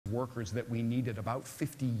workers that we needed about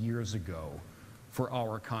 50 years ago for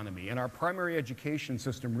our economy. And our primary education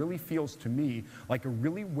system really feels to me like a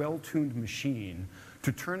really well-tuned machine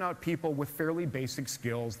to turn out people with fairly basic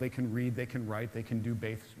skills. They can read, they can write, they can do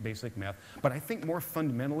basic math. But I think more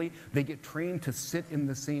fundamentally, they get trained to sit in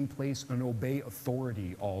the same place and obey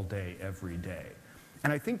authority all day, every day.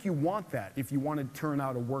 And I think you want that if you want to turn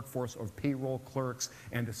out a workforce of payroll clerks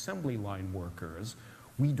and assembly line workers.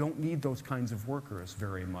 We don't need those kinds of workers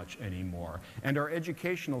very much anymore. And our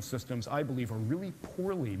educational systems, I believe, are really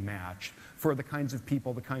poorly matched for the kinds of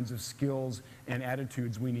people, the kinds of skills and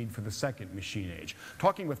attitudes we need for the second machine age.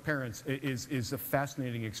 Talking with parents is a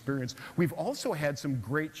fascinating experience. We've also had some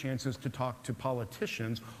great chances to talk to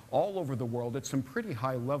politicians all over the world at some pretty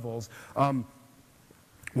high levels.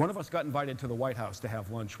 One of us got invited to the White House to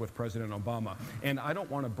have lunch with President Obama, and I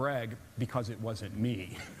don't want to brag because it wasn't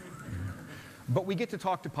me. But we get to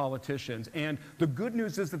talk to politicians, and the good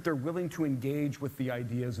news is that they're willing to engage with the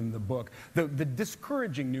ideas in the book. The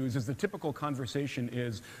discouraging news is the typical conversation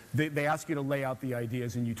is they ask you to lay out the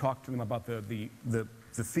ideas, and you talk to them about the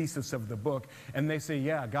thesis of the book, and they say,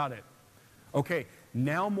 yeah, got it. Okay,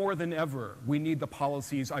 now more than ever, we need the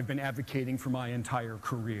policies I've been advocating for my entire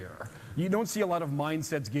career. You don't see a lot of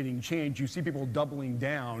mindsets getting changed. You see people doubling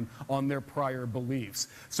down on their prior beliefs.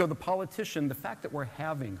 So the politician, the fact that we're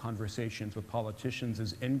having conversations with politicians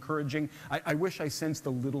is encouraging. I wish I sensed a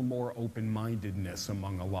little more open-mindedness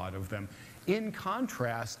among a lot of them. In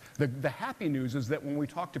contrast, the happy news is that when we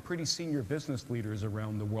talk to pretty senior business leaders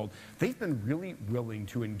around the world, they've been really willing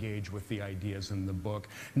to engage with the ideas in the book,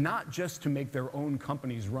 not just to make their own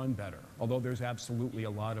companies run better, although there's absolutely a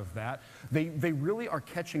lot of that. They really are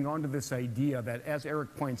catching on to this idea that, as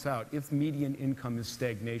Eric points out, if median income is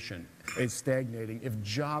stagnating, if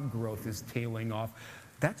job growth is tailing off,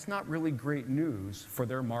 that's not really great news for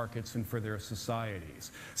their markets and for their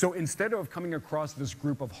societies. So instead of coming across this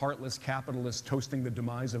group of heartless capitalists toasting the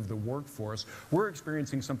demise of the workforce, we're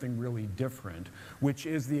experiencing something really different, which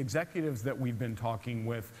is the executives that we've been talking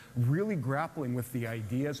with really grappling with the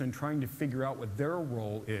ideas and trying to figure out what their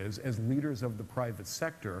role is as leaders of the private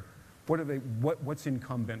sector. What's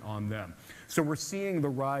incumbent on them? So we're seeing the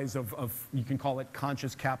rise of you can call it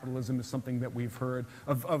conscious capitalism, is something that we've heard,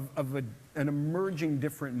 of an emerging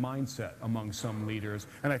different mindset among some leaders,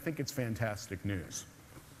 and I think it's fantastic news.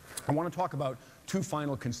 I want to talk about two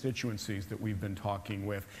final constituencies that we've been talking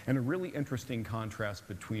with, and a really interesting contrast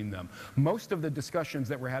between them. Most of the discussions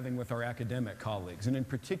that we're having with our academic colleagues, and in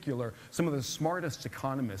particular, some of the smartest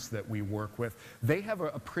economists that we work with, they have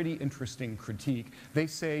a pretty interesting critique. They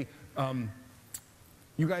say,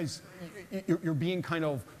 you guys, you're being kind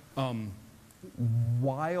of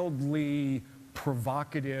wildly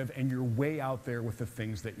provocative, and you're way out there with the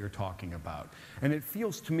things that you're talking about. And it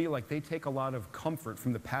feels to me like they take a lot of comfort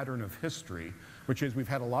from the pattern of history, which is we've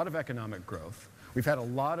had a lot of economic growth, we've had a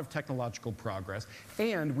lot of technological progress,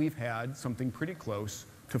 and we've had something pretty close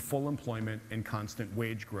to full employment and constant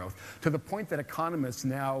wage growth, to the point that economists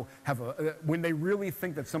now have when they really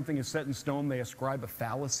think that something is set in stone, they ascribe a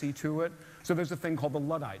fallacy to it. So there's a thing called the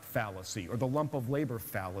Luddite fallacy, or the lump of labor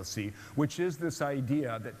fallacy, which is this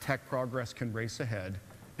idea that tech progress can race ahead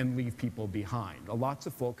and leave people behind. Lots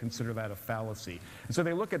of folk consider that a fallacy. And so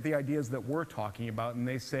they look at the ideas that we're talking about and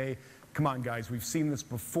they say, come on, guys, we've seen this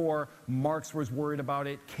before. Marx was worried about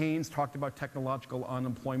it. Keynes talked about technological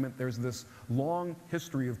unemployment. There's this long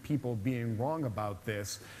history of people being wrong about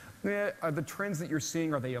this. Are the trends that you're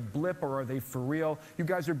seeing, are they a blip or are they for real? You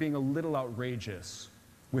guys are being a little outrageous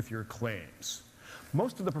with your claims.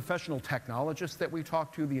 Most of the professional technologists that we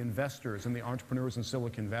talk to, the investors and the entrepreneurs in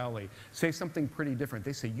Silicon Valley, say something pretty different.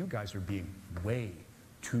 They say, you guys are being way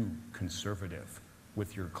too conservative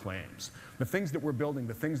with your claims. The things that we're building,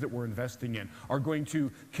 the things that we're investing in are going to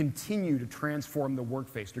continue to transform the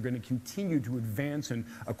workplace. They're going to continue to advance and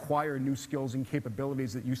acquire new skills and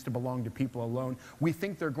capabilities that used to belong to people alone. We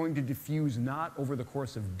think they're going to diffuse not over the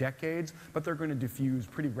course of decades, but they're going to diffuse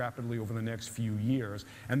pretty rapidly over the next few years.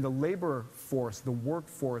 And the labor force, the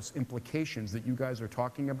workforce implications that you guys are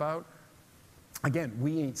talking about, again,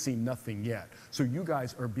 we ain't seen nothing yet. So you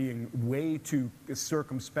guys are being way too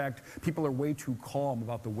circumspect. People are way too calm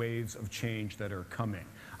about the waves of change that are coming.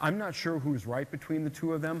 I'm not sure who's right between the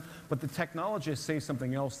two of them, but the technologists say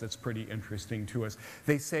something else that's pretty interesting to us.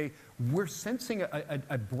 They say, we're sensing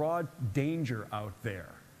a broad danger out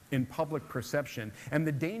there in public perception. And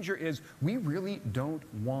the danger is we really don't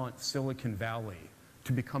want Silicon Valley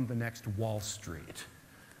to become the next Wall Street.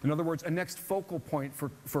 In other words, a next focal point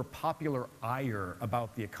for popular ire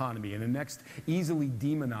about the economy, and a next easily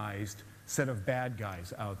demonized set of bad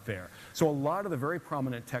guys out there. So a lot of the very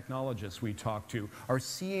prominent technologists we talk to are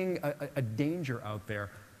seeing a danger out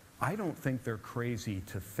there. I don't think they're crazy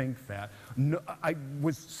to think that. No, I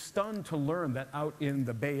was stunned to learn that out in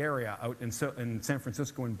the Bay Area, out in San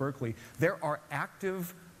Francisco and Berkeley, there are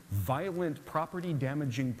active, violent,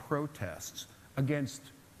 property-damaging protests against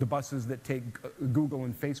the buses that take Google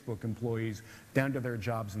and Facebook employees down to their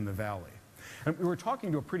jobs in the valley. And we were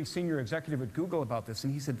talking to a pretty senior executive at Google about this,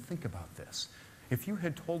 and he said, think about this. If you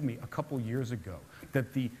had told me a couple years ago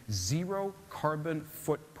that the zero carbon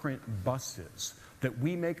footprint buses that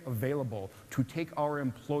we make available to take our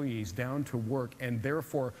employees down to work and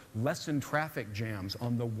therefore lessen traffic jams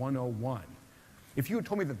on the 101, if you had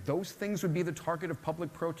told me that those things would be the target of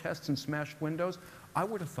public protests and smashed windows, I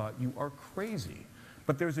would have thought you are crazy.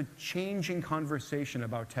 But there's a changing conversation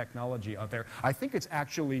about technology out there. I think it's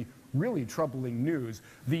actually really troubling news.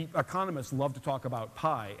 The economists love to talk about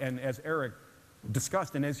pie, and as Eric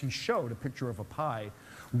discussed, and as he showed a picture of a pie,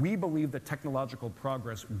 we believe that technological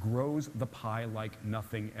progress grows the pie like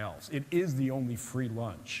nothing else. It is the only free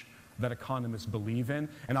lunch that economists believe in,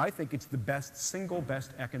 and I think it's the single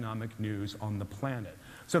best economic news on the planet.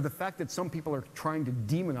 So the fact that some people are trying to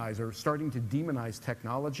demonize or starting to demonize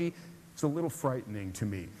technology, it's a little frightening to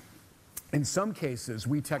me. In some cases,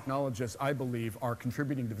 we technologists, I believe, are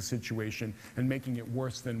contributing to the situation and making it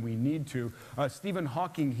worse than we need to. Stephen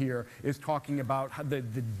Hawking here is talking about how the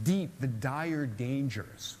dire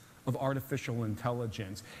dangers of artificial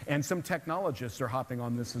intelligence. And some technologists are hopping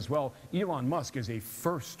on this as well. Elon Musk is a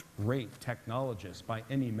first-rate technologist by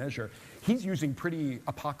any measure. He's using pretty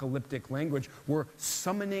apocalyptic language. We're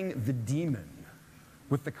summoning the demon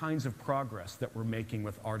with the kinds of progress that we're making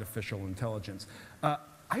with artificial intelligence.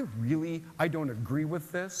 I don't agree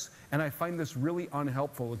with this, and I find this really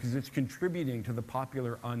unhelpful because it's contributing to the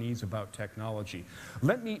popular unease about technology.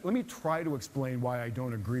 Let me try to explain why I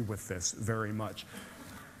don't agree with this very much.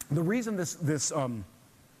 The reason this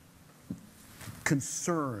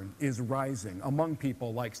concern is rising among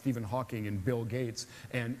people like Stephen Hawking and Bill Gates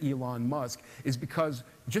and Elon Musk is because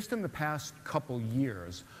just in the past couple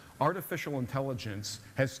years, artificial intelligence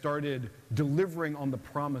has started delivering on the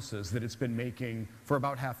promises that it's been making for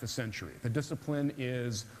about half a century. The discipline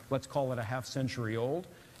is, let's call it a half century old,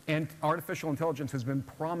 and artificial intelligence has been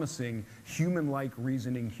promising human-like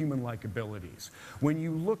reasoning, human-like abilities. When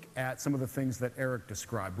you look at some of the things that Eric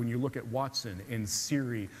described, when you look at Watson and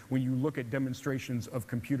Siri, when you look at demonstrations of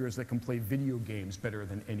computers that can play video games better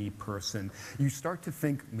than any person, you start to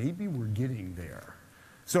think maybe we're getting there.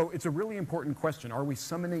 So it's a really important question. Are we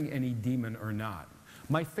summoning any demon or not?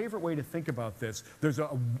 My favorite way to think about this, there's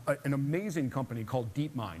an amazing company called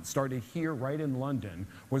DeepMind, started here right in London,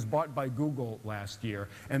 was bought by Google last year,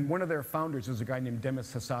 and one of their founders is a guy named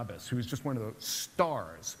Demis Hassabis, who is just one of the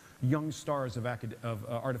stars, young stars of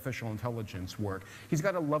artificial intelligence work. He's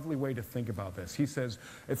got a lovely way to think about this. He says,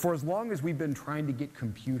 for as long as we've been trying to get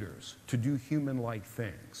computers to do human-like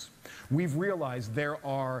things, we've realized there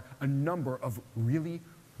are a number of really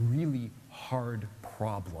hard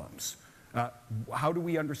problems. How do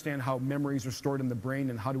we understand how memories are stored in the brain,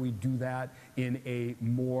 and how do we do that in a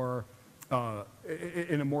more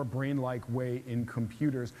brain-like way in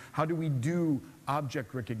computers? How do we do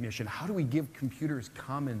object recognition? How do we give computers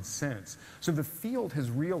common sense? So the field has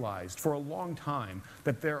realized for a long time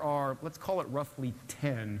that there are, let's call it roughly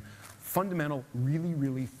 10 fundamental,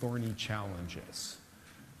 really thorny challenges.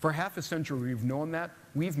 For half a century we've known that.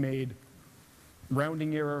 We've made,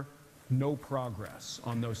 rounding error, no progress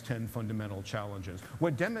on those 10 fundamental challenges.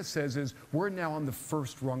 What Demis says is we're now on the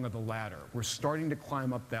first rung of the ladder. We're starting to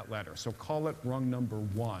climb up that ladder. So call it rung number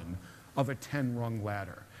 1 of a 10-rung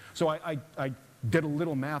ladder. So I did a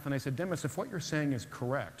little math and I said, Demis, if what you're saying is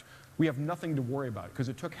correct, we have nothing to worry about because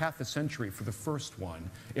it took half a century for the first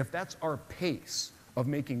one. If that's our pace of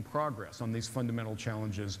making progress on these fundamental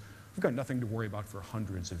challenges, we've got nothing to worry about for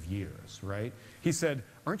hundreds of years, right? He said,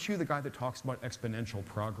 aren't you the guy that talks about exponential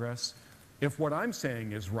progress? If what I'm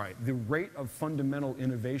saying is right, the rate of fundamental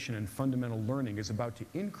innovation and fundamental learning is about to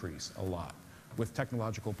increase a lot with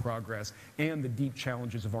technological progress and the deep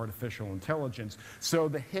challenges of artificial intelligence. So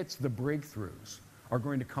the hits, the breakthroughs, are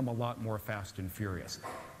going to come a lot more fast and furious.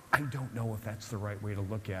 I don't know if that's the right way to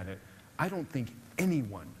look at it. I don't think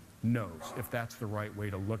anyone knows if that's the right way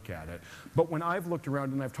to look at it. But when I've looked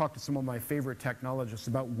around and I've talked to some of my favorite technologists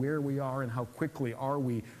about where we are and how quickly are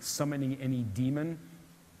we summoning any demon,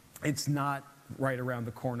 it's not right around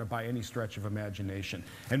the corner by any stretch of imagination.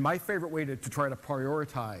 And my favorite way to try to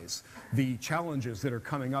prioritize the challenges that are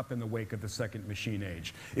coming up in the wake of the second machine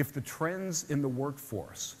age, if the trends in the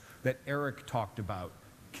workforce that Eric talked about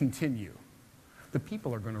continue, the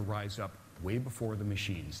people are going to rise up way before the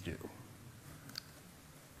machines do.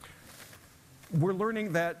 We're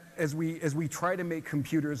learning that as we try to make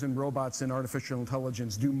computers and robots and artificial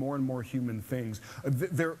intelligence do more and more human things,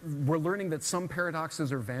 we're learning that some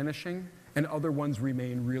paradoxes are vanishing and other ones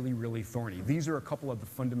remain really, really thorny. These are a couple of the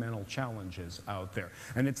fundamental challenges out there.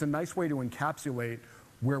 And it's a nice way to encapsulate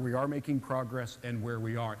where we are making progress and where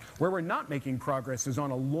we aren't. Where we're not making progress is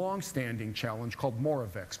on a long-standing challenge called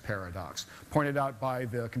Moravec's paradox, pointed out by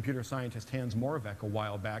the computer scientist Hans Moravec a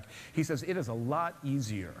while back. He says it is a lot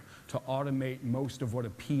easier to automate most of what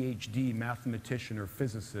a PhD mathematician or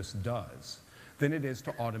physicist does than it is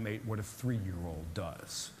to automate what a 3-year-old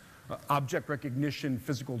does. Object recognition,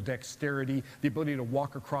 physical dexterity, the ability to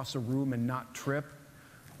walk across a room and not trip.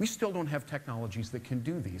 We still don't have technologies that can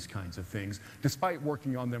do these kinds of things, despite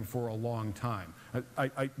working on them for a long time.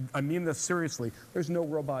 I mean this seriously. There's no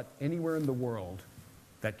robot anywhere in the world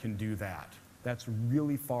that can do that. That's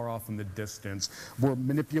really far off in the distance. We're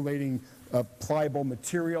manipulating pliable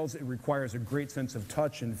materials. It requires a great sense of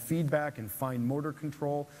touch and feedback and fine motor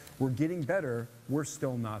control. We're getting better. We're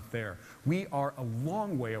still not there. We are a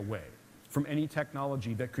long way away from any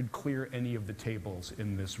technology that could clear any of the tables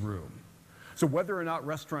in this room. So whether or not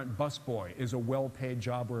restaurant busboy is a well-paid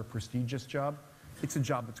job or a prestigious job, it's a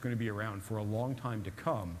job that's going to be around for a long time to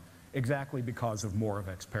come, exactly because of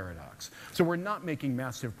Moravec's paradox. So we're not making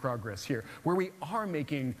massive progress here. Where we are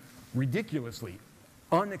making ridiculously,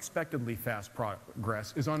 unexpectedly fast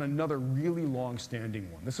progress is on another really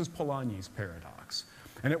long-standing one. This is Polanyi's paradox.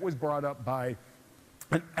 And it was brought up by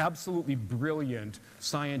an absolutely brilliant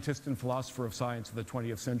scientist and philosopher of science of the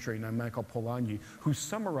 20th century named Michael Polanyi, who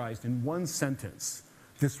summarized in one sentence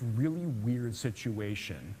this really weird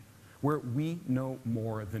situation where we know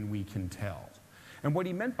more than we can tell. And what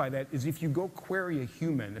he meant by that is if you go query a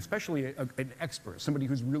human, especially an expert, somebody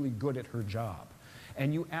who's really good at her job,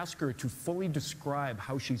 and you ask her to fully describe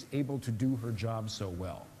how she's able to do her job so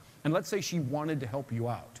well, and let's say she wanted to help you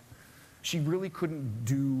out, she really couldn't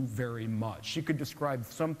do very much. She could describe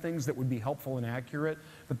some things that would be helpful and accurate,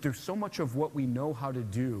 but there's so much of what we know how to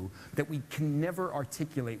do that we can never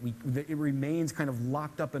articulate. It remains kind of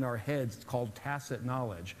locked up in our heads. It's called tacit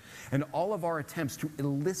knowledge. And all of our attempts to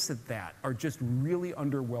elicit that are just really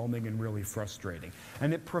underwhelming and really frustrating.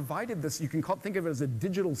 And it provided this, you can think of it as a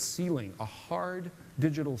digital ceiling, a hard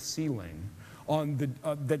digital ceiling on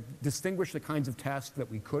that distinguish the kinds of tasks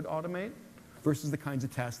that we could automate versus the kinds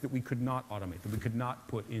of tasks that we could not automate, that we could not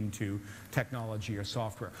put into technology or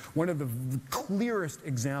software. One of the clearest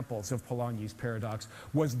examples of Polanyi's paradox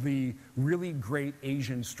was the really great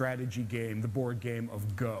Asian strategy game, the board game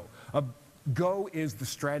of Go. Go is the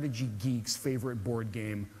strategy geek's favorite board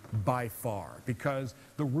game by far, because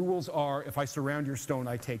the rules are, if I surround your stone,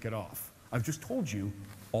 I take it off. I've just told you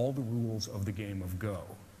all the rules of the game of Go.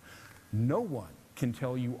 No one can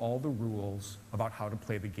tell you all the rules about how to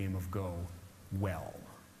play the game of Go well.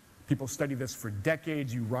 People study this for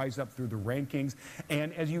decades. You rise up through the rankings,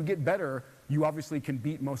 and as you get better, you obviously can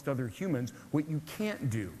beat most other humans. What you can't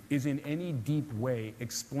do is in any deep way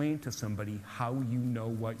explain to somebody how you know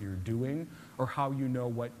what you're doing or how you know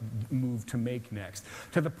what move to make next.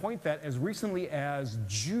 To the point that as recently as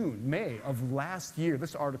May of last year,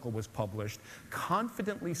 this article was published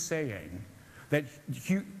confidently saying that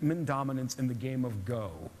human dominance in the game of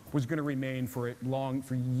Go was going to remain for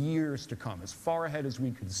years to come. As far ahead as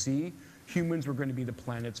we could see, humans were going to be the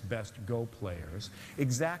planet's best Go players,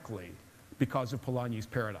 exactly because of Polanyi's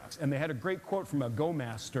paradox. And they had a great quote from a Go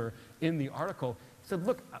master in the article. He said,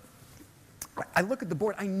 look, I look at the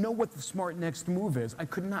board, I know what the smart next move is. I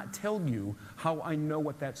could not tell you how I know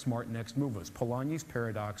what that smart next move is. Polanyi's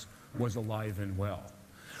paradox was alive and well.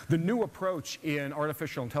 The new approach in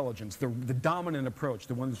artificial intelligence, the dominant approach,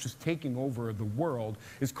 the one that's just taking over the world,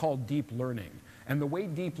 is called deep learning. And the way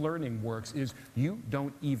deep learning works is you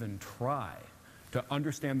don't even try to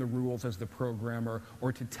understand the rules as the programmer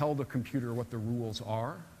or to tell the computer what the rules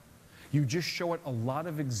are. You just show it a lot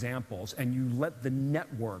of examples and you let the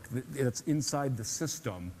network that's inside the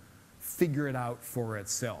system figure it out for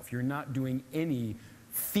itself. You're not doing any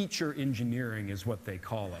feature engineering is what they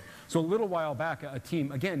call it. So a little while back, a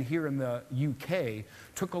team, again here in the UK,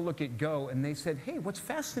 took a look at Go and they said, hey, what's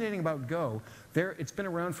fascinating about Go, it's been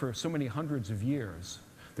around for so many hundreds of years.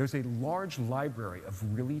 There's a large library of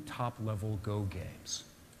really top-level Go games.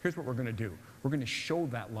 Here's what we're going to do. We're going to show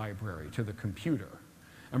that library to the computer.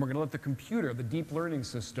 And we're going to let the computer, the deep learning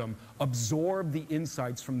system, absorb the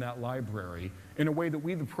insights from that library in a way that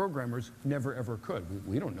we, the programmers, never ever could.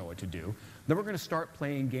 We don't know what to do. Then we're going to start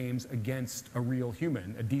playing games against a real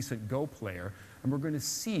human, a decent Go player, and we're going to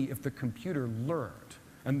see if the computer learned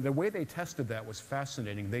And the way they tested that was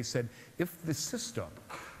fascinating. They said, if the system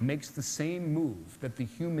makes the same move that the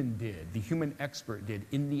human did, the human expert did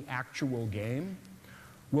in the actual game,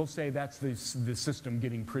 we'll say that's the system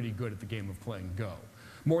getting pretty good at the game of playing Go.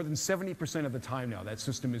 More than 70% of the time now, that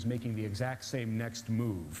system is making the exact same next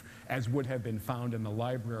move as would have been found in the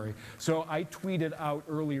library. So I tweeted out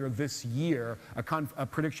earlier this year a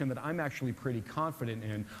prediction that I'm actually pretty confident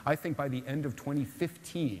in. I think by the end of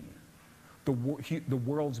 2015, the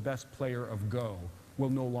world's best player of Go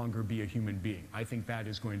will no longer be a human being. I think that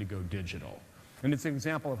is going to go digital. And it's an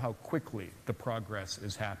example of how quickly the progress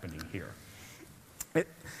is happening here.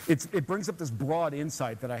 It brings up this broad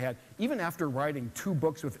insight that I had, even after writing 2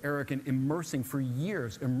 books with Eric and immersing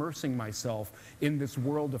myself in this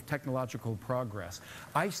world of technological progress.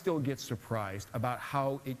 I still get surprised about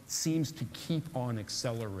how it seems to keep on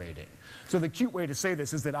accelerating. So the cute way to say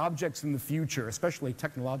this is that objects in the future, especially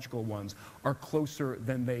technological ones, are closer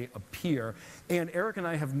than they appear. And Eric and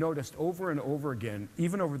I have noticed over and over again,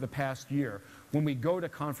 even over the past year, when we go to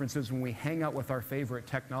conferences, when we hang out with our favorite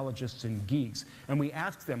technologists and geeks, and we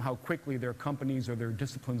ask them how quickly their companies or their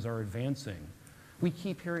disciplines are advancing, we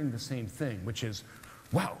keep hearing the same thing, which is,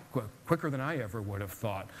 wow, quicker than I ever would have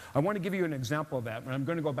thought. I want to give you an example of that, and I'm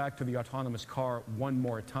going to go back to the autonomous car one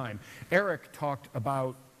more time. Eric talked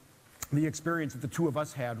about the experience that the 2 of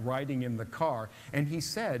us had riding in the car, and he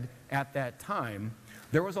said at that time,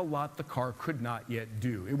 there was a lot the car could not yet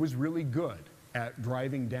do. It was really good at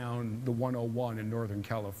driving down the 101 in Northern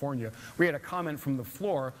California. We had a comment from the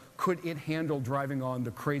floor, could it handle driving on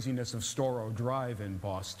the craziness of Storrow Drive in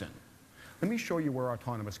Boston? Let me show you where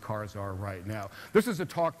autonomous cars are right now. This is a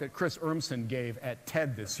talk that Chris Urmson gave at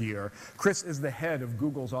TED this year. Chris is the head of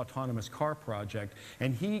Google's autonomous car project,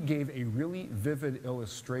 and he gave a really vivid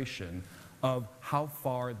illustration of how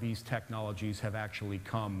far these technologies have actually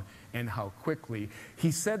come and how quickly. He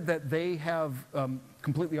said that they have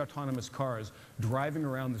completely autonomous cars driving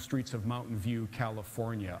around the streets of Mountain View,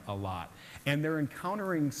 California a lot. And they're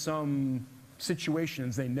encountering some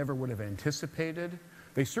situations they never would have anticipated.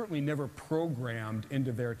 They certainly never programmed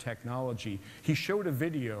into their technology. He showed a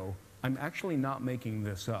video, I'm actually not making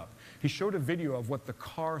this up. He showed a video of what the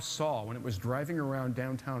car saw when it was driving around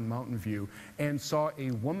downtown Mountain View and saw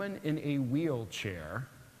a woman in a wheelchair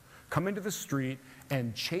come into the street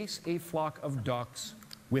and chase a flock of ducks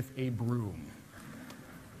with a broom.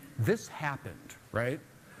 This happened, right?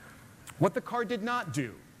 What the car did not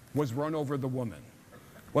do was run over the woman.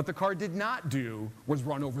 What the car did not do was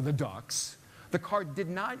run over the ducks. The car did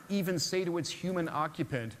not even say to its human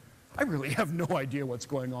occupant, I really have no idea what's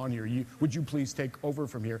going on here. Would you please take over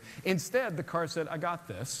from here? Instead, the car said, I got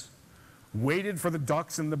this, waited for the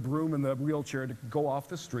ducks and the broom and the wheelchair to go off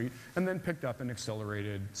the street, and then picked up and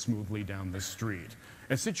accelerated smoothly down the street.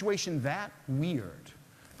 A situation that weird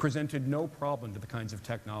presented no problem to the kinds of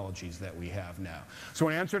technologies that we have now. So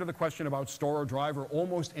in answer to the question about Storrow Drive or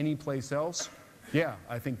almost any place else, yeah,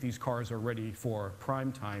 I think these cars are ready for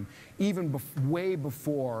prime time, even way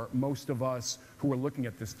before most of us who were looking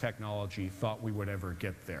at this technology thought we would ever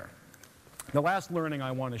get there. The last learning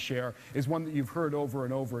I want to share is one that you've heard over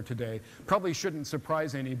and over today. Probably shouldn't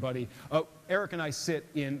surprise anybody. Eric and I sit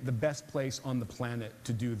in the best place on the planet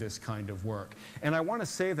to do this kind of work. And I want to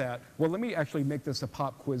say that, well, let me actually make this a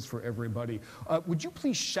pop quiz for everybody. Would you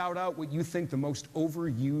please shout out what you think the most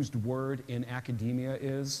overused word in academia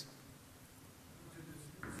is?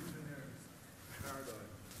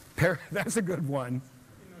 That's a good one.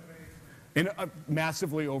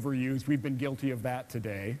 Massively overused. We've been guilty of that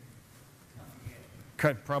today.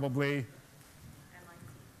 Could probably. MIT.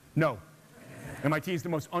 No. MIT is the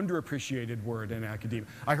most underappreciated word in academia.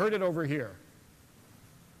 I heard it over here.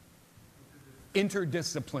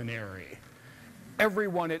 Interdisciplinary.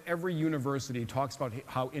 Everyone at every university talks about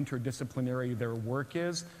how interdisciplinary their work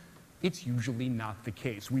is. It's usually not the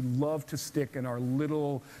case. We love to stick in our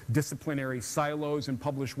little disciplinary silos and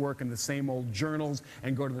publish work in the same old journals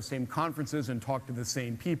and go to the same conferences and talk to the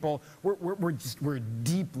same people. We're a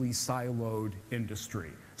deeply siloed industry.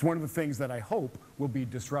 It's one of the things that I hope will be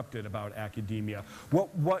disrupted about academia.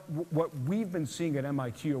 What we've been seeing at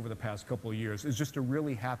MIT over the past couple of years is just a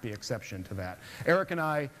really happy exception to that. Eric and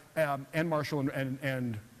I, and Marshall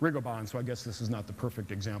and Rigobon, so I guess this is not the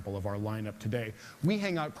perfect example of our lineup today, we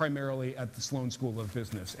hang out primarily at the Sloan School of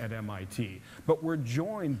Business at MIT. But we're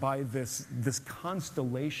joined by this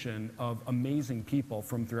constellation of amazing people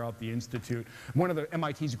from throughout the Institute. One of the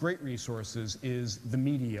MIT's great resources is the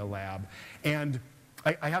Media Lab. And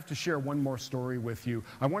I have to share one more story with you.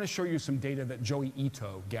 I want to show you some data that Joey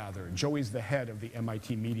Ito gathered. Joey's the head of the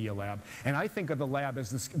MIT Media Lab. And I think of the lab as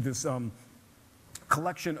this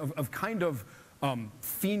collection of kind of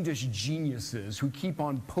fiendish geniuses who keep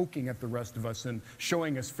on poking at the rest of us and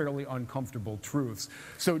showing us fairly uncomfortable truths.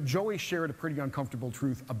 So Joey shared a pretty uncomfortable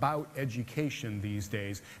truth about education these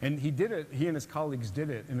days, and he and his colleagues did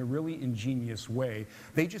it in a really ingenious way.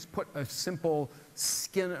 They just put a simple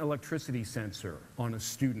skin electricity sensor on a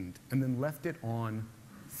student and then left it on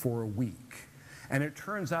for a week. And it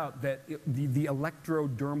turns out that the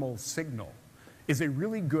electrodermal signal is a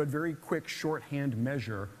really good, very quick shorthand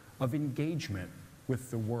measure of engagement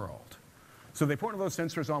with the world. So they put one of those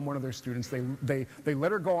sensors on one of their students. They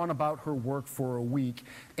let her go on about her work for a week.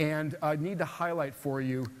 And I need to highlight for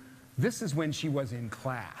you, this is when she was in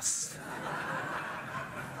class.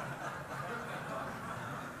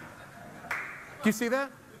 Do you see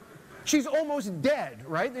that? She's almost dead,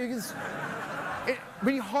 right? It'd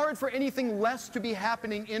be hard for anything less to be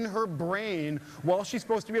happening in her brain while she's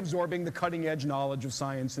supposed to be absorbing the cutting-edge knowledge of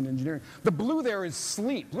science and engineering. The blue there is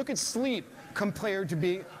sleep. Look at sleep compared to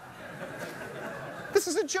being... This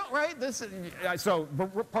is a joke, right? So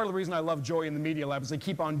part of the reason I love Joey in the Media Lab is they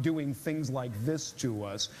keep on doing things like this to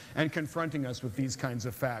us and confronting us with these kinds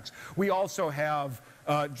of facts. We also have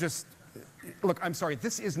look, I'm sorry,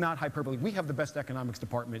 this is not hyperbole. We have the best economics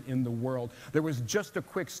department in the world. There was just a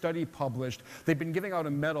quick study published. They've been giving out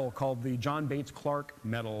a medal called the John Bates Clark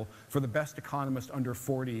Medal for the best economist under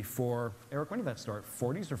 40 for, Eric, when did that start?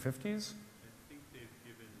 40s or 50s? I think they've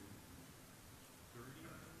given 30 of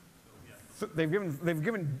them, so yeah. So they've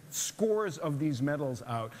given scores of these medals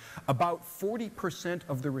out. About 40%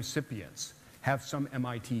 of the recipients have some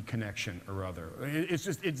MIT connection or other.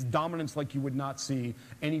 It's dominance like you would not see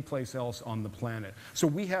anyplace else on the planet. So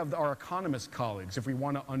we have our economist colleagues, if we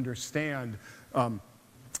want to understand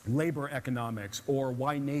labor economics or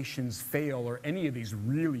why nations fail or any of these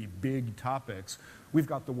really big topics, we've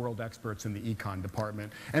got the world experts in the econ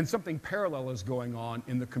department. And something parallel is going on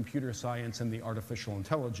in the computer science and the artificial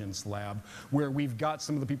intelligence lab, where we've got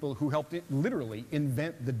some of the people who helped literally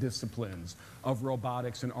invent the disciplines of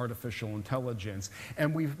robotics and artificial intelligence.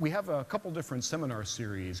 And we have a couple different seminar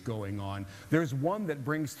series going on. There's one that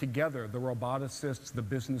brings together the roboticists, the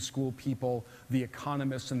business school people, the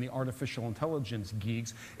economists, and the artificial intelligence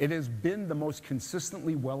geeks. It has been the most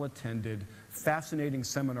consistently well-attended, fascinating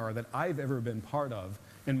seminar that I've ever been part of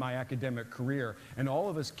in my academic career. And all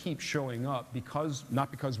of us keep showing up because,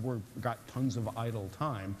 not because we've got tons of idle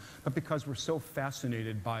time, but because we're so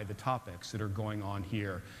fascinated by the topics that are going on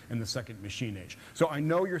here in the second machine age. So I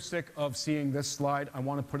know you're sick of seeing this slide. I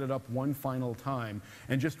want to put it up one final time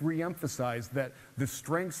and just re-emphasize that the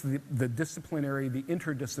strengths, the disciplinary, the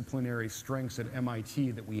interdisciplinary strengths at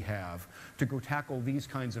MIT that we have to go tackle these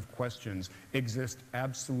kinds of questions exist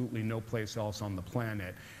absolutely no place else on the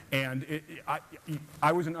planet. And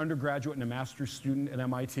I was an undergraduate and a master's student at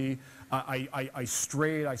MIT. I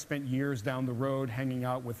strayed. I spent years down the road hanging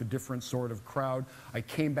out with a different sort of crowd. I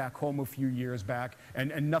came back home a few years back,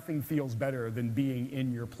 and nothing feels better than being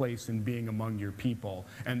in your place and being among your people.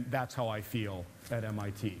 And that's how I feel at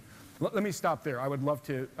MIT. Let me stop there. I would love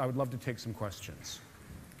to take some questions.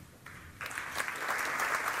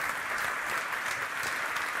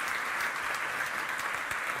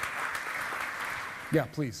 Yeah,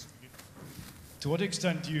 please. To what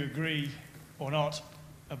extent do you agree or not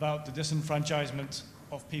about the disenfranchisement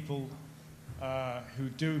of people who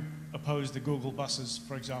do oppose the Google buses,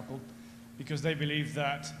 for example, because they believe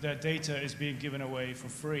that their data is being given away for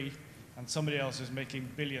free and somebody else is making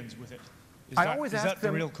billions with it? Is that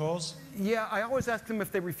the real cause? Yeah, I always ask them if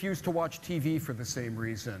they refuse to watch TV for the same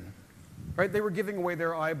reason. Right? They were giving away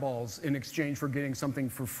their eyeballs in exchange for getting something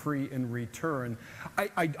for free in return.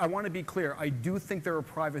 I want to be clear. I do think there are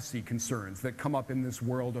privacy concerns that come up in this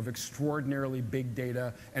world of extraordinarily big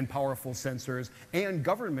data and powerful sensors and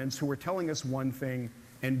governments who are telling us one thing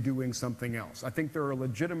and doing something else. I think there are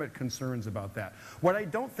legitimate concerns about that. What I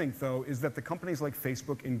don't think, though, is that the companies like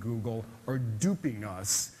Facebook and Google are duping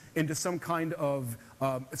us into some kind of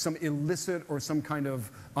some illicit or some kind of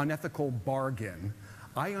unethical bargain.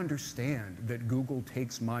 I understand that Google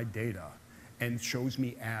takes my data and shows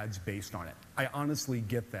me ads based on it. I honestly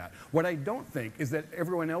get that. What I don't think is that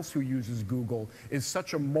everyone else who uses Google is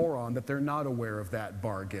such a moron that they're not aware of that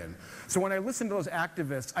bargain. So when I listen to those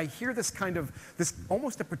activists, I hear this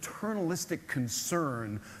almost a paternalistic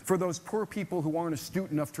concern for those poor people who aren't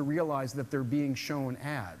astute enough to realize that they're being shown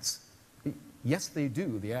ads. Yes, they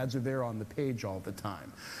do. The ads are there on the page all the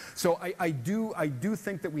time. So I do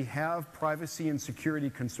think that we have privacy and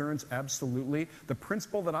security concerns, absolutely. The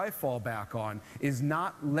principle that I fall back on is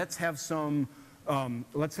not let's have some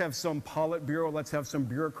Politburo, let's have some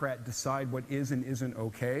bureaucrat decide what is and isn't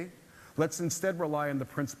okay. Let's instead rely on the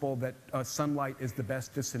principle that sunlight is the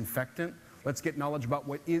best disinfectant. Let's get knowledge about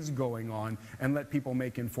what is going on and let people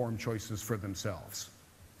make informed choices for themselves.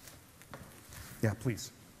 Yeah,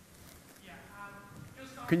 please. Yeah,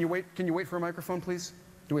 Can you wait for a microphone, please?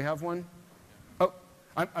 Do we have one? Oh,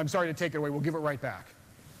 I'm sorry to take it away. We'll give it right back.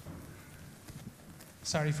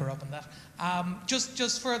 Sorry for upping that.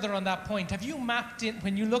 Just further on that point, have you mapped in,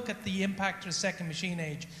 when you look at the impact of the second machine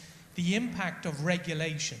age, the impact of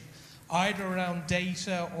regulation, either around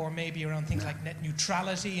data or maybe around things like net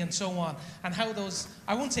neutrality and so on, and how those,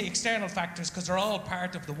 I won't say external factors because they're all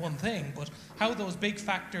part of the one thing, but how those big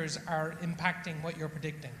factors are impacting what you're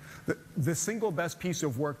predicting? The single best piece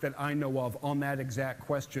of work that I know of on that exact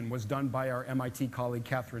question was done by our MIT colleague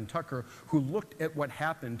Catherine Tucker, who looked at what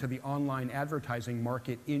happened to the online advertising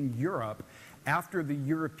market in Europe after the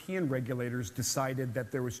European regulators decided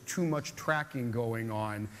that there was too much tracking going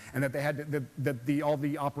on and that they had to, all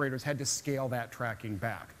the operators had to scale that tracking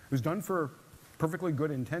back. It was done for perfectly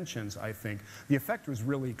good intentions, I think. The effect was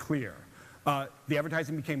really clear. The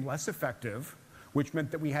advertising became less effective, which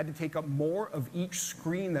meant that we had to take up more of each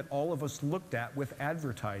screen that all of us looked at with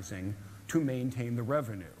advertising to maintain the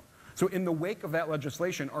revenue. So in the wake of that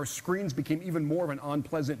legislation, our screens became even more of an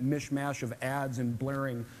unpleasant mishmash of ads and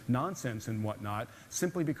blaring nonsense and whatnot,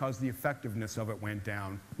 simply because the effectiveness of it went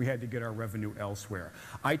down. We had to get our revenue elsewhere.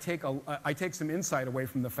 I take some insight away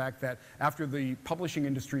from the fact that after the publishing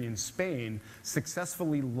industry in Spain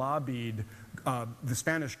successfully lobbied the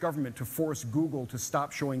Spanish government to force Google to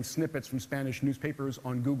stop showing snippets from Spanish newspapers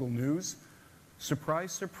on Google News,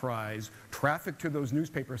 surprise, surprise, traffic to those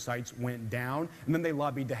newspaper sites went down, and then they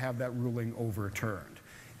lobbied to have that ruling overturned.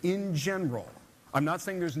 In general, I'm not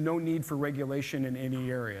saying there's no need for regulation in any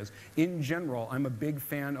areas. In general, I'm a big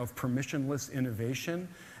fan of permissionless innovation,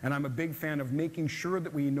 and I'm a big fan of making sure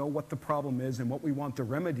that we know what the problem is and what we want the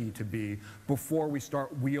remedy to be before we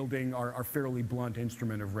start wielding our fairly blunt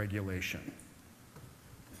instrument of regulation.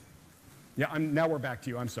 Yeah, now we're back to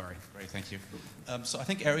you. I'm sorry. Great, thank you. So I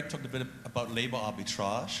think Eric talked a bit about labor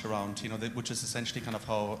arbitrage around, which is essentially kind of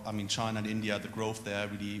how, China and India, the growth there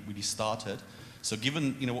really started. So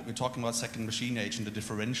given, what we're talking about, second machine age and the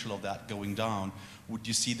differential of that going down, would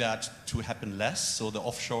you see that to happen less? So the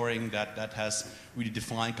offshoring that has really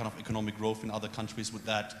defined kind of economic growth in other countries, would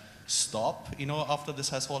that stop, after this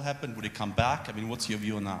has all happened? Would it come back? I mean, what's your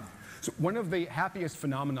view on that? So one of the happiest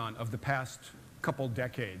phenomenon of the past couple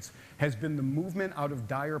decades has been the movement out of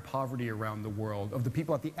dire poverty around the world of the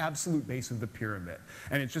people at the absolute base of the pyramid.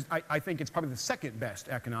 And it's just, I think it's probably the second best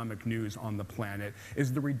economic news on the planet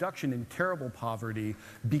is the reduction in terrible poverty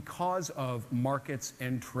because of markets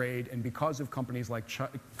and trade and because of companies like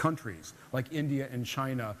countries like India and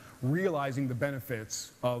China realizing the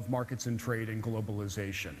benefits of markets and trade and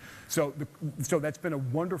globalization. So that's been a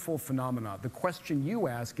wonderful phenomenon. The question you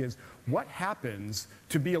ask is, what happens,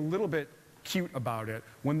 to be a little bit cute about it,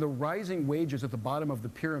 when the rising wages at the bottom of the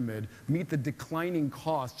pyramid meet the declining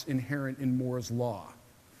costs inherent in Moore's law?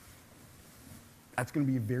 That's going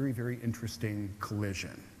to be a very, very interesting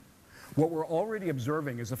collision. What we're already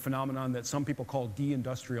observing is a phenomenon that some people call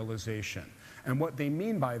deindustrialization. And what they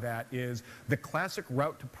mean by that is the classic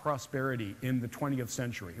route to prosperity in the 20th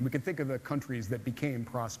century. And we can think of the countries that became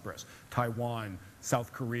prosperous: Taiwan,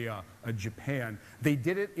 South Korea, Japan. They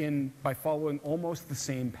did it by following almost the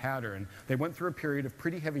same pattern. They went through a period of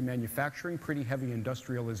pretty heavy manufacturing, pretty heavy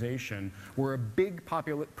industrialization, where a big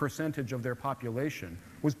percentage of their population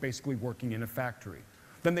was basically working in a factory.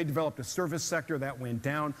 Then they developed a service sector that went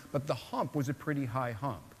down, but the hump was a pretty high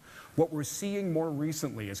hump. What we're seeing more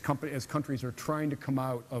recently as countries are trying to come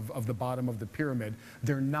out of the bottom of the pyramid,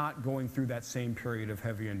 they're not going through that same period of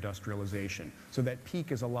heavy industrialization. So that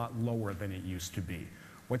peak is a lot lower than it used to be.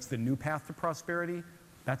 What's the new path to prosperity?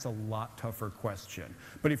 That's a lot tougher question.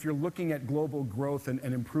 But if you're looking at global growth and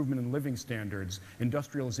improvement in living standards,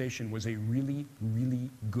 industrialization was a really,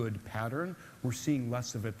 really good pattern. We're seeing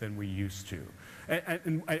less of it than we used to.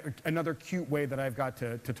 And another cute way that I've got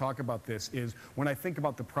to talk about this is when I think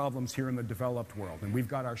about the problems here in the developed world, and we've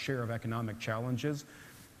got our share of economic challenges,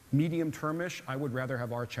 medium-termish, I would rather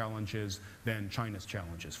have our challenges than China's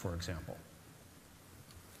challenges, for example.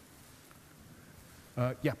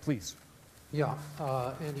 Yeah, please. Yeah,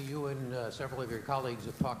 Andy, you and several of your colleagues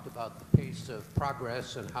have talked about the pace of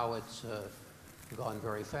progress and how it's gone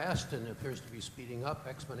very fast and appears to be speeding up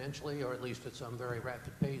exponentially, or at least at some very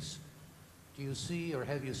rapid pace. Do you see, or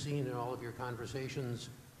have you seen in all of your conversations,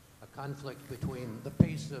 a conflict between the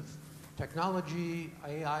pace of technology,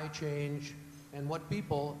 AI change, and what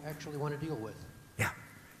people actually want to deal with? Yeah.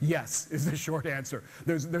 Yes is the short answer.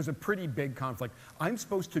 There's a pretty big conflict. I'm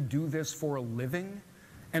supposed to do this for a living,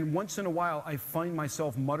 And once in a while, I find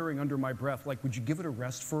myself muttering under my breath, like, would you give it a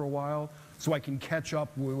rest for a while so I can catch up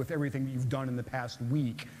with everything that you've done in the past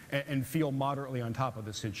week and feel moderately on top of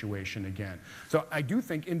the situation again. So I do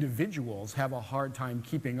think individuals have a hard time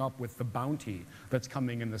keeping up with the bounty that's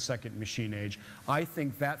coming in the second machine age. I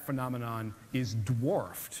think that phenomenon is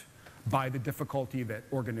dwarfed by the difficulty that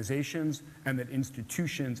organizations and that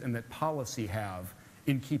institutions and that policy have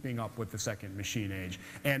in keeping up with the second machine age.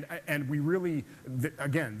 And we really,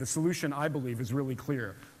 again, the solution, I believe, is really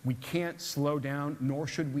clear. We can't slow down, nor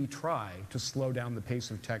should we try to slow down the pace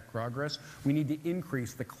of tech progress. We need to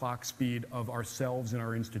increase the clock speed of ourselves and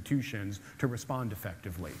our institutions to respond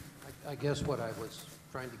effectively. I guess what I was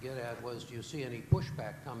trying to get at was, do you see any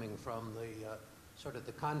pushback coming from the sort of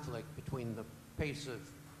the conflict between the pace of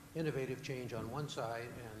innovative change on one side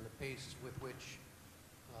and the pace with which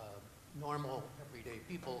normal, everyday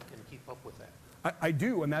people can keep up with that? I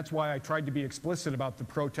do, and that's why I tried to be explicit about the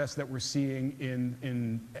protests that we're seeing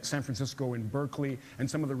in San Francisco and Berkeley and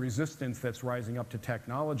some of the resistance that's rising up to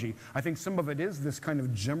technology. I think some of it is this kind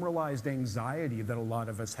of generalized anxiety that a lot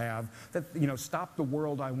of us have that, you know, stop the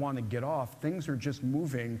world, I want to get off. Things are just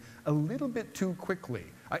moving a little bit too quickly.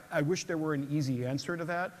 I wish there were an easy answer to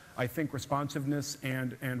that. I think responsiveness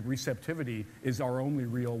and receptivity is our only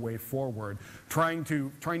real way forward. Trying to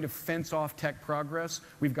fence off tech progress,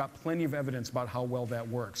 we've got plenty of evidence about how well that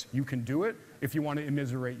works. You can do it if you want to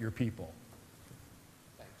immiserate your people.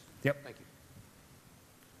 Thanks. Yep. Thank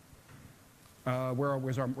you.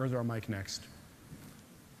 Where's our mic next?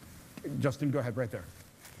 Justin, go ahead, right there.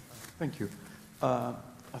 Thank you.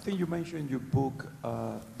 I think you mentioned in your book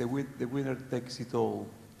the winner takes it all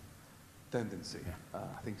tendency. Yeah.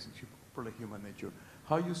 I think it's probably human nature.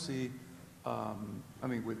 How you see, I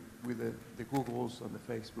mean, with the Googles and the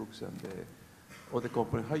Facebooks and the other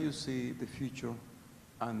companies, how you see the future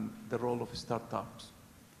and the role of startups?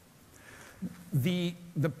 The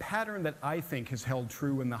pattern that I think has held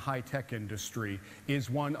true in the high-tech industry is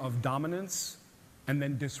one of dominance and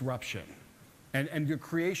then disruption. And the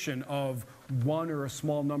creation of one or a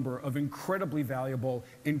small number of incredibly valuable,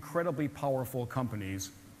 incredibly powerful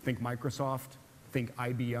companies. Think Microsoft, think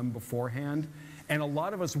IBM beforehand. And a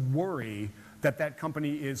lot of us worry that that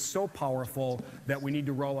company is so powerful that we need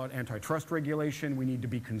to roll out antitrust regulation, we need to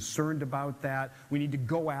be concerned about that, we need to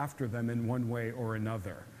go after them in one way or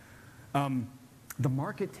another. The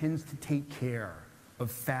market tends to take care of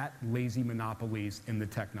fat, lazy monopolies in the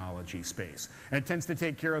technology space. And it tends to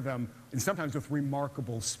take care of them, and sometimes with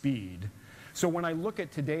remarkable speed. So when I look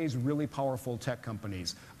at today's really powerful tech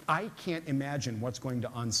companies, I can't imagine what's going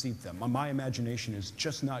to unseat them. My imagination is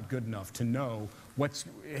just not good enough to know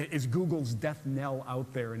is Google's death knell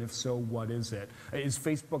out there, and if so, what is it? Is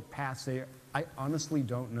Facebook passe? I honestly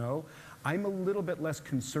don't know. I'm a little bit less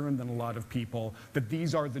concerned than a lot of people that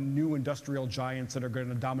these are the new industrial giants that are going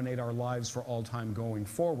to dominate our lives for all time going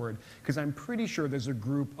forward, because I'm pretty sure there's a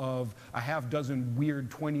group of a half dozen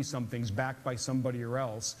weird 20-somethings backed by somebody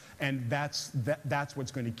else, and that's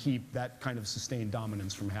what's going to keep that kind of sustained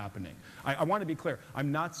dominance from happening. I want to be clear.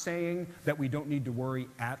 I'm not saying that we don't need to worry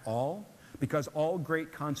at all, because all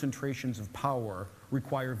great concentrations of power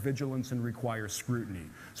require vigilance and require scrutiny.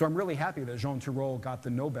 So I'm really happy that Jean Tirole got the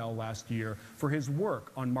Nobel last year for his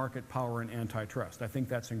work on market power and antitrust. I think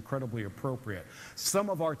that's incredibly appropriate. Some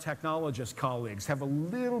of our technologist colleagues have a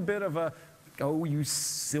little bit of a, oh, you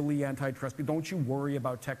silly antitrust, don't you worry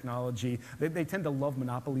about technology. They tend to love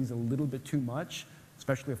monopolies a little bit too much,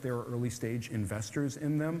 especially if there are early stage investors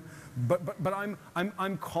in them. But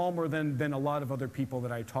I'm calmer than a lot of other people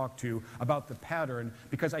that I talk to about the pattern,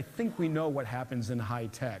 because I think we know what happens in high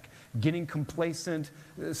tech. Getting complacent,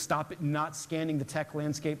 not scanning the tech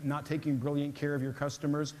landscape, not taking brilliant care of your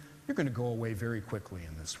customers, you're going to go away very quickly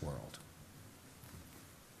in this world.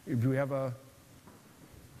 Do we have a...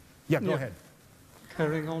 Yeah, go ahead.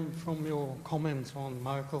 Carrying on from your comments on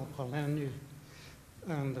Michael Polanyi,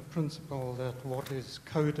 and the principle that what is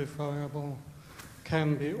codifiable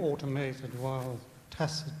can be automated while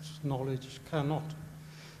tacit knowledge cannot.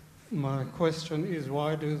 My question is,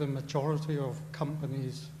 why do the majority of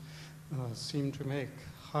companies seem to make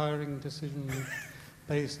hiring decisions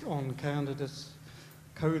based on candidates'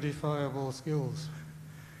 codifiable skills?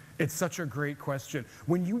 It's such a great question.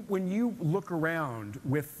 When you look around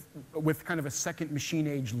with kind of a second machine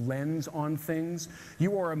age lens on things,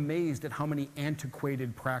 you are amazed at how many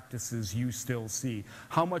antiquated practices you still see.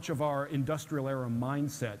 How much of our industrial era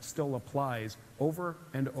mindset still applies over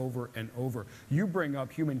and over and over. You bring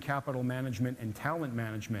up human capital management and talent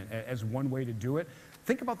management as one way to do it.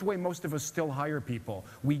 Think about the way most of us still hire people.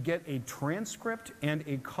 We get a transcript and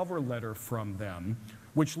a cover letter from them.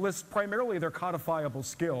 which lists primarily their codifiable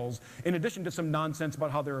skills, in addition to some nonsense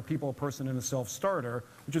about how they're a people, a person, and a self-starter,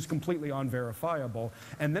 which is completely unverifiable.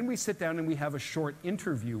 And then we sit down and we have a short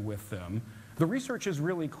interview with them. The research is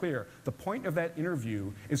really clear. The point of that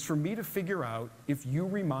interview is for me to figure out if you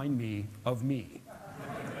remind me of me.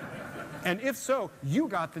 And if so, you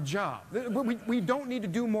got the job. We don't need to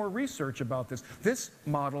do more research about this. This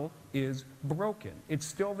model is broken. It's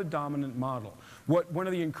still the dominant model. One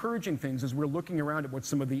of the encouraging things is we're looking around at what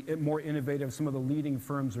some of the more innovative, some of the leading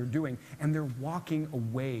firms are doing, and they're walking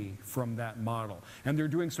away from that model. And they're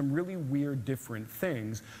doing some really weird, different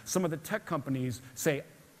things. Some of the tech companies say,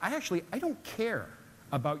 I don't care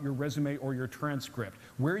about your resume or your transcript.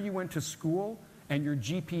 Where you went to school and your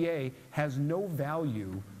GPA has no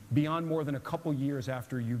value beyond more than a couple years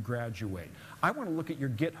after you graduate. I want to look at your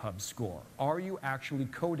GitHub score. Are you actually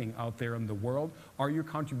coding out there in the world? Are your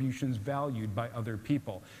contributions valued by other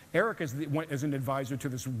people? Eric is an advisor to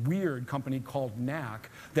this weird company called Knack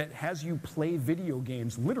that has you play video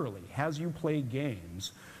games, literally has you play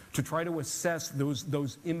games to try to assess those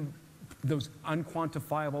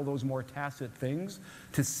unquantifiable, those more tacit things,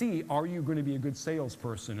 to see, are you going to be a good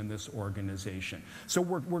salesperson in this organization? So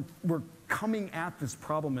we're coming at this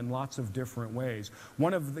problem in lots of different ways.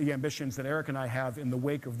 One of the ambitions that Eric and I have in the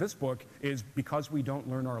wake of this book is, because we don't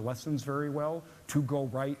learn our lessons very well, to go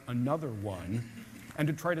write another one and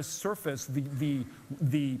to try to surface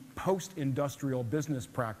the post-industrial business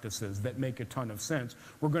practices that make a ton of sense.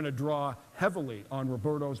 We're going to draw heavily on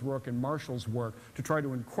Roberto's work and Marshall's work to try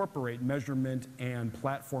to incorporate measurement and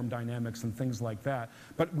platform dynamics and things like that.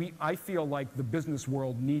 But I feel like the business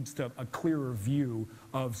world needs a clearer view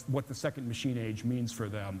of what the second machine age means for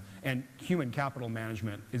them, and human capital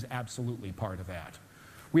management is absolutely part of that.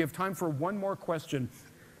 We have time for one more question.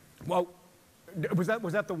 Well, was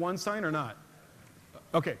that the one sign or not?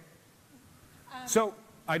 Okay. So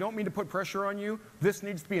I don't mean to put pressure on you. This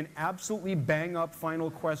needs to be an absolutely bang-up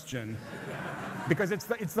final question because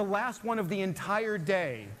it's the last one of the entire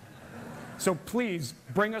day. So please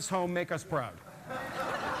bring us home, make us proud.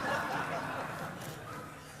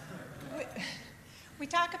 We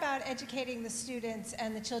talk about educating the students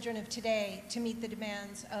and the children of today to meet the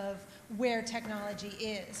demands of where technology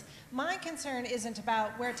is. My concern isn't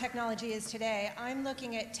about where technology is today. I'm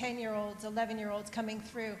looking at 10-year-olds, 11-year-olds coming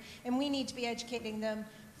through, and we need to be educating them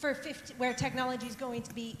for where technology is going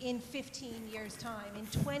to be in 15 years' time, in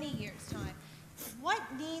 20 years' time. What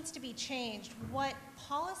needs to be changed? What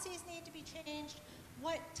policies need to be changed?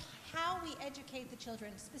 How we educate the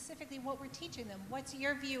children, specifically what we're teaching them. What's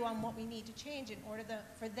your view on what we need to change in order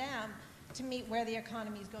for them to meet where the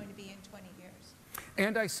economy is going to be in 20 years?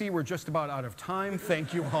 And I see we're just about out of time.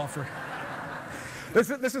 Thank you all for...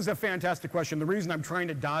 This is a fantastic question. The reason I'm trying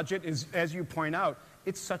to dodge it is, as you point out,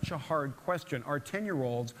 it's such a hard question. Our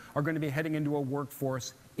 10-year-olds are going to be heading into a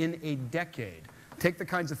workforce in a decade. Take the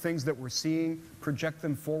kinds of things that we're seeing, project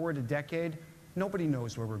them forward a decade. Nobody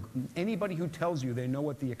knows where we're going. Anybody who tells you they know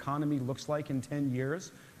what the economy looks like in 10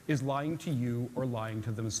 years is lying to you or lying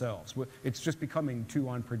to themselves. It's just becoming too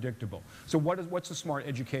unpredictable. So what's a smart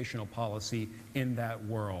educational policy in that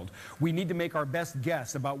world? We need to make our best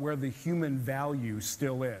guess about where the human value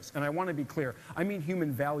still is. And I want to be clear, I mean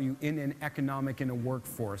human value in an economic and a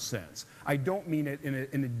workforce sense. I don't mean it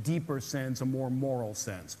in a deeper sense, a more moral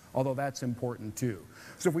sense, although that's important too.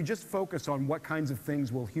 So if we just focus on what kinds of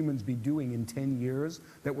things will humans be doing in 10 years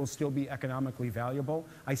that will still be economically valuable,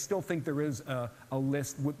 I still think there is a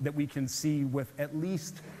list that we can see with at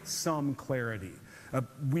least some clarity.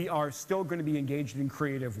 We are still going to be engaged in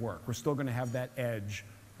creative work. We're still going to have that edge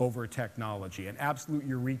over technology. And absolute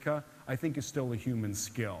eureka, I think, is still a human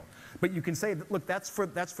skill. But you can say that, look, that's for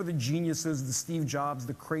the geniuses, the Steve Jobs,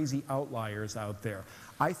 the crazy outliers out there.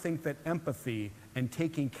 I think that empathy and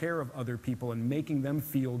taking care of other people and making them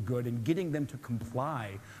feel good and getting them to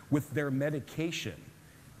comply with their medication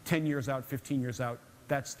 10 years out, 15 years out,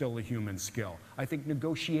 that's still a human skill. I think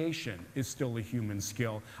negotiation is still a human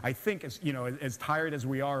skill. I think, as tired as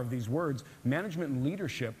we are of these words, management and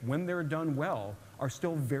leadership, when they're done well, are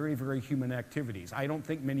still very, very human activities. I don't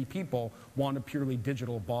think many people want a purely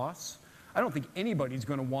digital boss. I don't think anybody's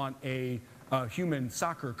going to want a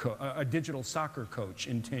digital soccer coach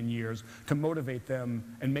in 10 years to motivate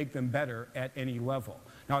them and make them better at any level.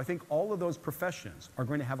 Now, I think all of those professions are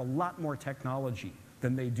going to have a lot more technology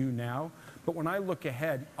than they do now. But when I look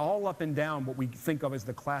ahead, all up and down what we think of as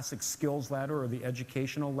the classic skills ladder or the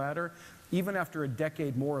educational ladder, even after a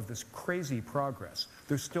decade more of this crazy progress,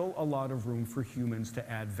 there's still a lot of room for humans to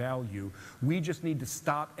add value. We just need to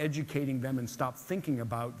stop educating them and stop thinking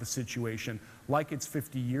about the situation like it's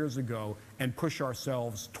 50 years ago and push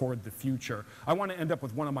ourselves toward the future. I want to end up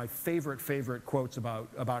with one of my favorite quotes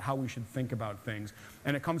about how we should think about things.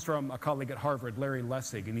 And it comes from a colleague at Harvard, Larry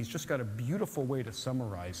Lessig, and he's just got a beautiful way to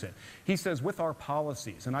summarize it. He says, with our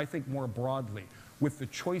policies, and I think more broadly, with the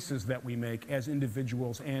choices that we make as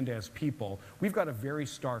individuals and as people, we've got a very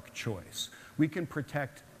stark choice. We can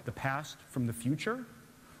protect the past from the future,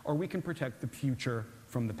 or we can protect the future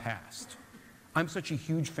from the past. I'm such a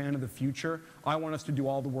huge fan of the future. I want us to do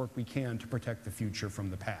all the work we can to protect the future from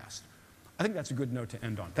the past. I think that's a good note to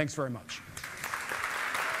end on. Thanks very much.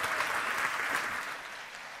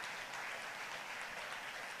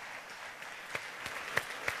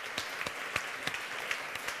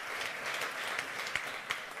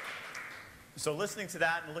 So listening to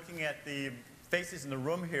that and looking at the faces in the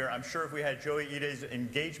room here, I'm sure if we had Joey Ide's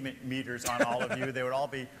engagement meters on all of you, they would all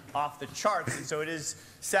be off the charts. And so it is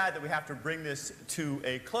sad that we have to bring this to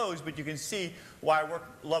a close, but you can see why I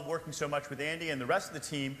love working so much with Andy and the rest of the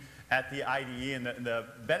team at the IDE and the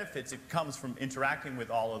benefits it comes from interacting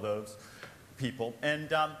with all of those people.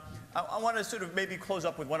 And I want to sort of maybe close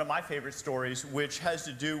up with one of my favorite stories, which has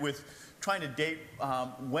to do with trying to date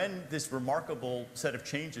when this remarkable set of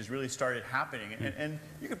changes really started happening. And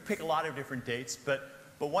you could pick a lot of different dates, but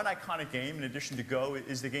one iconic game, in addition to Go,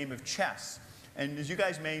 is the game of chess. And as you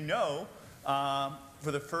guys may know,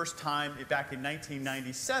 for the first time back in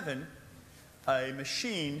 1997, a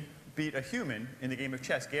machine beat a human in the game of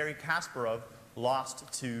chess. Garry Kasparov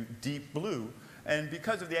lost to Deep Blue. And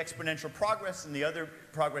because of the exponential progress and the other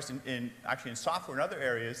progress actually in software and other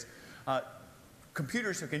areas,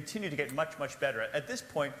 computers have continued to get much, much better. At this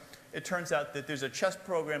point, it turns out that there's a chess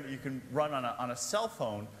program that you can run on a cell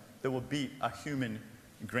phone that will beat a human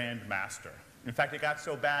grandmaster. In fact, it got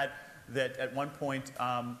so bad that at one point,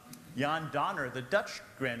 Jan Donner, the Dutch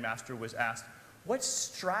grandmaster, was asked, what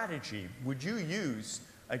strategy would you use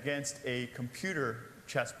against a computer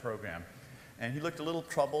chess program? And he looked a little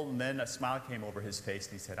troubled, and then a smile came over his face,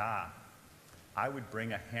 and he said, I would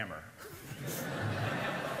bring a hammer.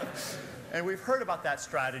 And we've heard about that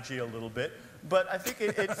strategy a little bit, but I think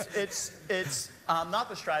it's not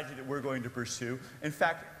the strategy that we're going to pursue. In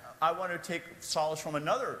fact, I want to take solace from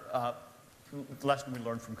another lesson we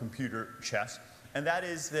learned from computer chess, and that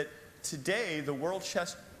is that today the world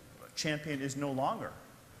chess champion is no longer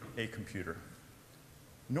a computer,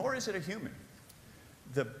 nor is it a human.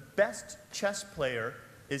 The best chess player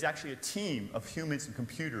is actually a team of humans and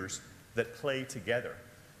computers that play together.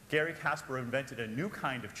 Garry Kasparov invented a new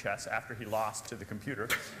kind of chess after he lost to the computer.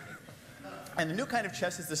 And the new kind of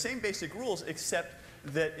chess has the same basic rules, except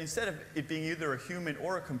that instead of it being either a human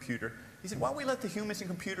or a computer, he said, why don't we let the humans and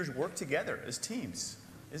computers work together as teams?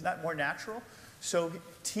 Isn't that more natural? So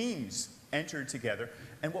teams entered together,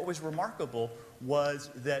 and what was remarkable was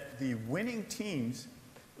that the winning teams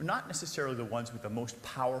were not necessarily the ones with the most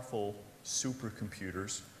powerful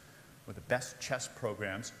supercomputers or the best chess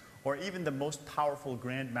programs, or even the most powerful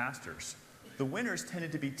grandmasters. The winners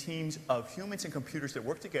tended to be teams of humans and computers that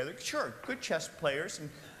worked together. Sure, good chess players and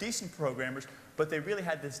decent programmers, but they really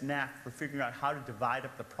had this knack for figuring out how to divide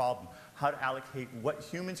up the problem, how to allocate what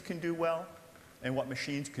humans can do well and what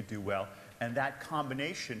machines could do well. And that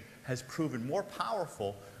combination has proven more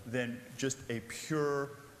powerful than just a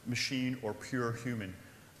pure machine or pure human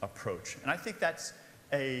approach. And I think that's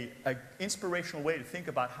an inspirational way to think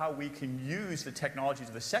about how we can use the technologies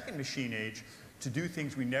of the second machine age to do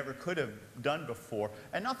things we never could have done before,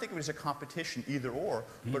 and not think of it as a competition either or,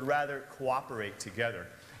 but rather cooperate together.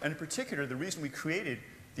 And in particular, the reason we created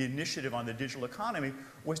the initiative on the digital economy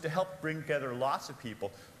was to help bring together lots of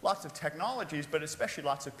people, lots of technologies, but especially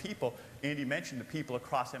lots of people. Andy mentioned the people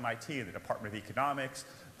across MIT, the Department of Economics,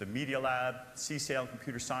 the Media Lab, CSAIL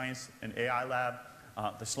Computer Science and AI Lab,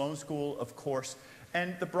 the Sloan School, of course,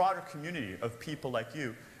 and the broader community of people like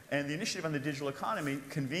you. And the initiative on the digital economy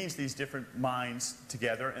convenes these different minds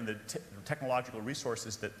together and the technological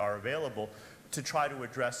resources that are available to try to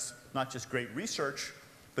address not just great research,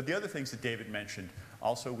 but the other things that David mentioned.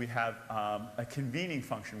 Also, we have a convening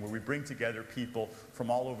function where we bring together people from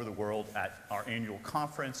all over the world at our annual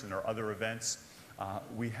conference and our other events.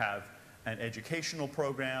 We have an educational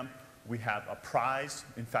program. We have a prize,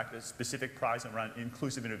 in fact, a specific prize around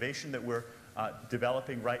inclusive innovation that we're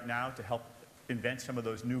developing right now to help invent some of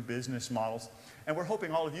those new business models. And we're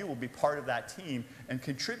hoping all of you will be part of that team and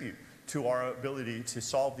contribute to our ability to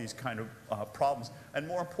solve these kind of problems. And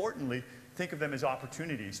more importantly, think of them as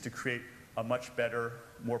opportunities to create a much better,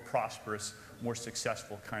 more prosperous, more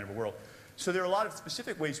successful kind of a world. So there are a lot of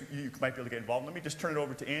specific ways you might be able to get involved. Let me just turn it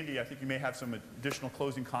over to Andy. I think you may have some additional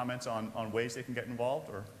closing comments on ways they can get involved.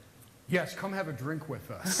 Or Yes, come have a drink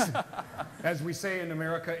with us. As we say in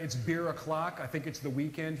America, it's beer o'clock. I think it's the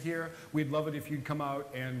weekend here. We'd love it if you'd come out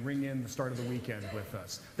and ring in the start of the weekend with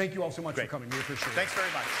us. Thank you all so much for coming. We appreciate it. Thanks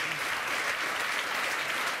very much.